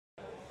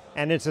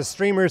And it's a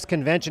streamers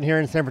convention here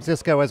in San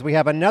Francisco as we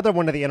have another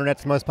one of the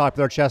internet's most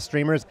popular chess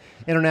streamers,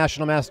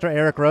 International Master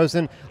Eric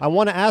Rosen. I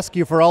want to ask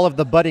you, for all of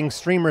the budding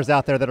streamers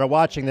out there that are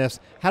watching this,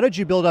 how did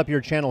you build up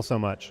your channel so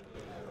much?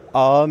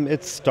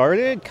 It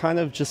started kind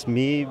of just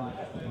me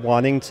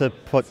wanting to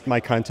put my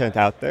content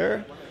out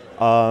there.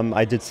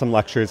 I did some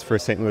lectures for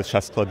St. Louis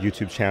Chess Club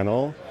YouTube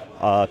channel.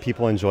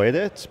 People enjoyed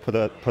it,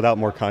 put out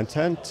more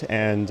content,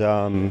 and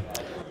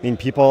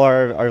people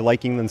are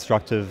liking the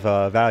instructive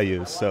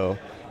values. So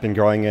been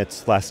growing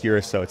it last year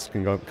or so. It's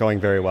been going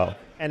very well.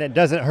 And it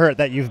doesn't hurt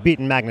that you've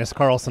beaten Magnus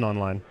Carlsen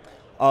online.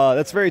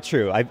 That's very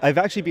true. I've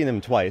actually beaten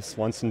him twice,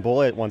 once in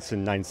bullet, once in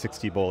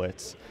 960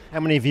 bullets. How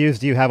many views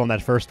do you have on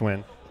that first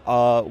win?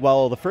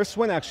 Well, the first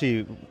one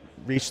actually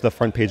reached the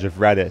front page of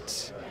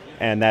Reddit,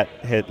 and that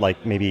hit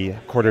like maybe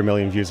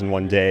 250,000 views in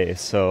one day.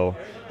 So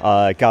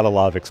got a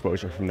lot of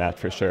exposure from that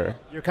for sure.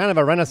 You're kind of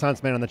a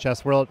renaissance man in the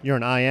chess world. You're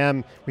an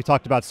IM. We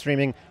talked about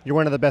streaming. You're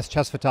one of the best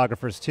chess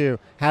photographers too.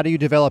 How do you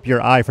develop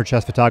your eye for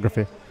chess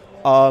photography?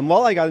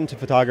 Well, I got into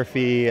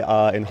photography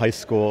in high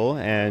school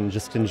and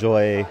just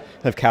enjoy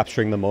kind of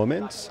capturing the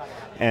moments.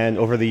 And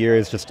over the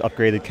years, just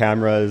upgraded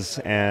cameras.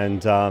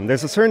 And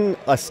there's a certain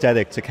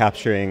aesthetic to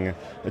capturing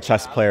a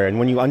chess player. And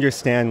when you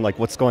understand like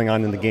what's going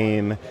on in the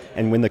game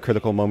and when the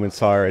critical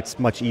moments are, it's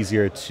much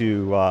easier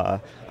to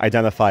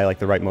identify like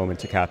the right moment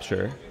to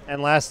capture.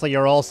 And lastly,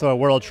 you're also a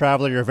world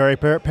traveler. You're very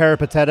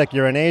peripatetic.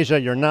 You're in Asia.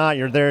 You're not.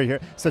 You're there.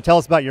 So tell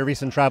us about your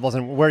recent travels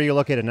and where are you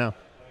located now?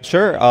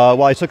 Sure.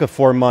 Well, I took a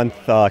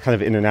 4-month kind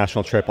of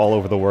international trip all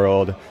over the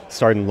world.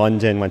 Started in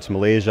London, went to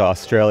Malaysia,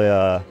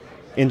 Australia,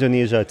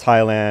 Indonesia,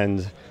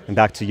 Thailand, and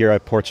back to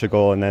Europe,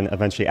 Portugal, and then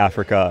eventually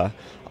Africa.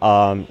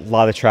 A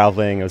lot of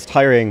traveling. It was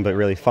tiring, but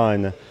really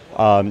fun.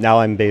 Now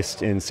I'm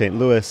based in St.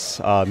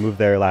 Louis, moved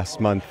there last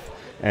month,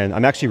 and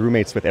I'm actually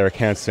roommates with Eric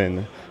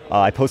Hansen.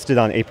 I posted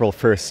on April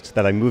 1st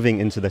that I'm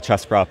moving into the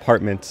Chess Bra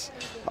apartment.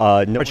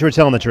 But you were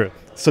telling the truth.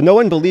 So no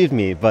one believed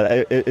me, but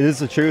it is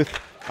the truth.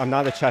 I'm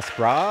not a chess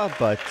bra,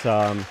 but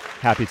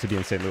happy to be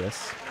in St.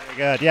 Louis. Very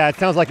good. Yeah, it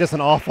sounds like just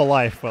an awful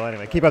life. Well,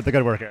 anyway, keep up the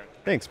good work, Eric.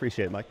 Thanks,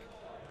 appreciate it, Mike.